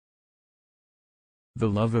The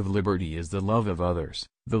love of liberty is the love of others,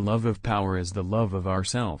 the love of power is the love of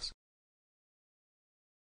ourselves.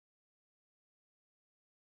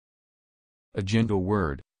 A gentle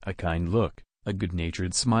word, a kind look, a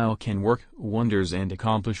good-natured smile can work wonders and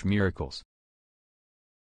accomplish miracles.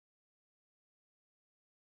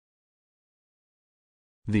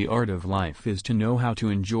 The art of life is to know how to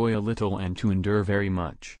enjoy a little and to endure very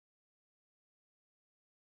much.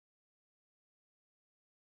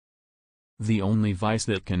 The only vice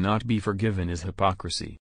that cannot be forgiven is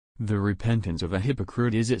hypocrisy. The repentance of a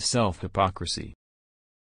hypocrite is itself hypocrisy.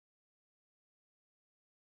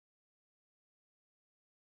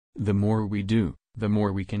 The more we do, the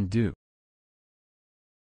more we can do.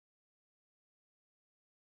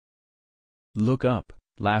 Look up,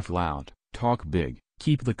 laugh loud, talk big,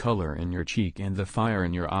 keep the color in your cheek and the fire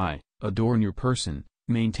in your eye, adorn your person,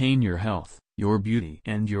 maintain your health, your beauty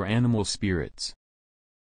and your animal spirits.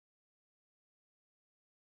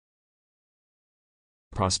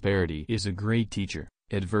 Prosperity is a great teacher,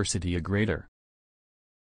 adversity a greater.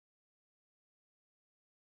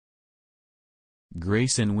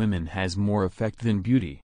 Grace in women has more effect than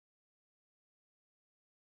beauty.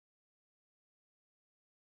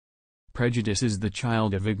 Prejudice is the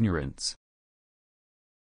child of ignorance.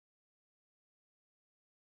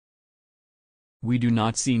 We do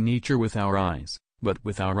not see nature with our eyes, but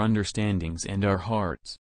with our understandings and our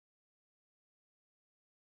hearts.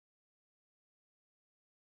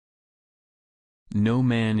 No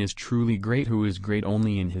man is truly great who is great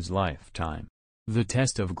only in his lifetime. The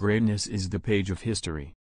test of greatness is the page of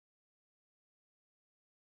history.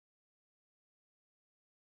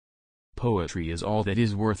 Poetry is all that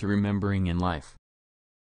is worth remembering in life.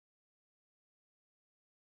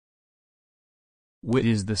 Wit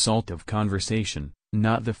is the salt of conversation,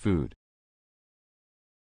 not the food.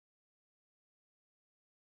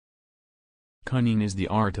 Cunning is the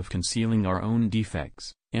art of concealing our own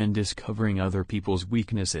defects, and discovering other people's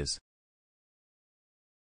weaknesses.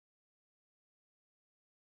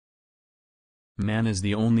 Man is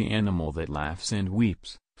the only animal that laughs and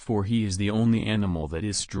weeps, for he is the only animal that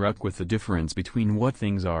is struck with the difference between what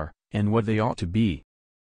things are, and what they ought to be.